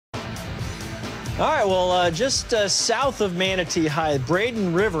All right, well, just south of Manatee High,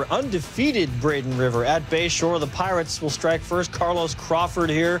 Braden River, undefeated Braden River at Bayshore. The Pirates will strike first. Carlos Crawford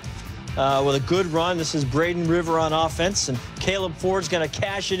here with a good run. This is Braden River on offense, and Caleb Ford's going to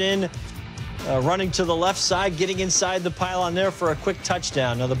cash it in, running to the left side, getting inside the pylon there for a quick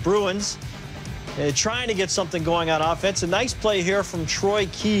touchdown. Now the Bruins trying to get something going on offense. A nice play here from Troy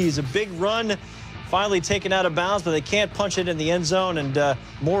Keys, a big run, finally taken out of bounds, but they can't punch it in the end zone, and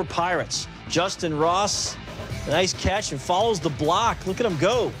more Pirates. Justin Ross, a nice catch, and follows the block. Look at him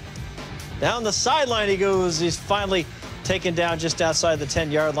go. Down the sideline he goes. He's finally taken down just outside the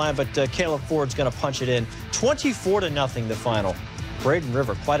 10-yard line, but Caleb Ford's going to punch it in. 24-0 the final. Braden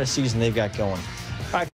River, quite a season they've got going.